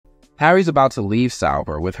Harry's about to leave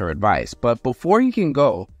Salvor with her advice, but before he can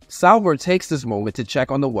go, Salvor takes this moment to check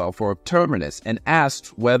on the welfare of Terminus and asks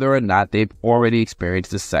whether or not they've already experienced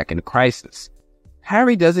the second crisis.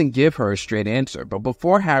 Harry doesn't give her a straight answer, but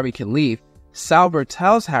before Harry can leave, Salvor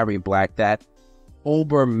tells Harry Black that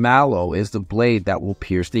unravel is the blade that will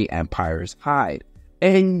pierce the Empire's hide.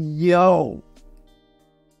 And yo,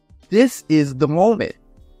 this is the moment.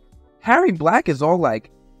 Harry Black is all like,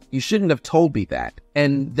 you shouldn't have told me that.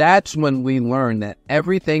 And that's when we learn that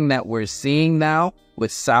everything that we're seeing now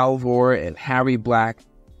with Salvor and Harry Black,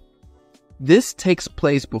 this takes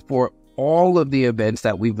place before all of the events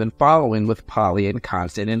that we've been following with Polly and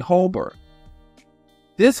Constant and Holber.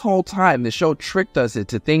 This whole time, the show tricked us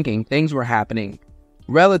into thinking things were happening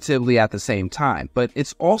relatively at the same time, but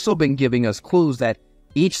it's also been giving us clues that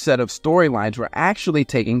each set of storylines were actually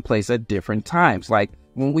taking place at different times. Like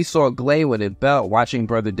when we saw Glaywin and Belle watching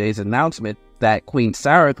Brother Day's announcement that Queen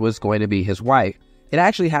Sareth was going to be his wife, it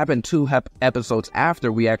actually happened 2 episodes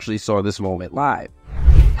after we actually saw this moment live.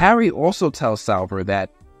 Harry also tells Salvor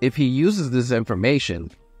that if he uses this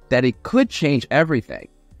information, that it could change everything.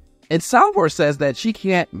 And Salvor says that she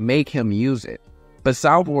can't make him use it. But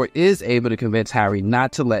Salvor is able to convince Harry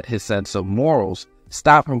not to let his sense of morals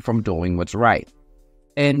stop him from doing what's right.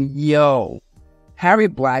 And yo, Harry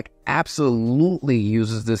Black absolutely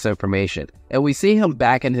uses this information, and we see him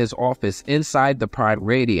back in his office inside the Prime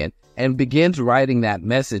Radiant and begins writing that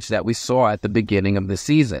message that we saw at the beginning of the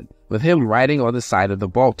season, with him writing on the side of the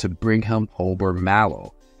vault to bring him Holber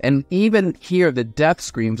Mallow. And even hear the death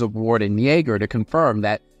screams of Warden Yeager to confirm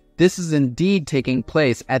that this is indeed taking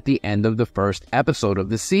place at the end of the first episode of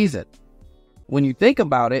the season. When you think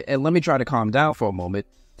about it, and let me try to calm down for a moment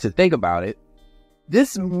to think about it,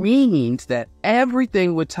 this means that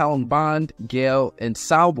everything with Talon Bond, Gaal, and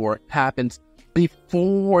Salvor happens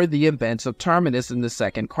before the events of Terminus in the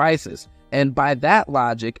second crisis. And by that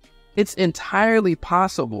logic, it's entirely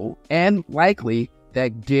possible and likely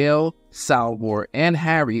that Gaal, Salvor, and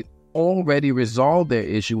Harry already resolved their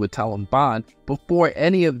issue with Talon Bond before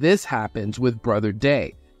any of this happens with Brother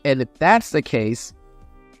Day. And if that's the case,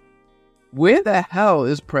 where the hell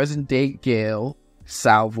is present-day Gaal,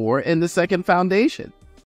 Salvor, and the second FANdation?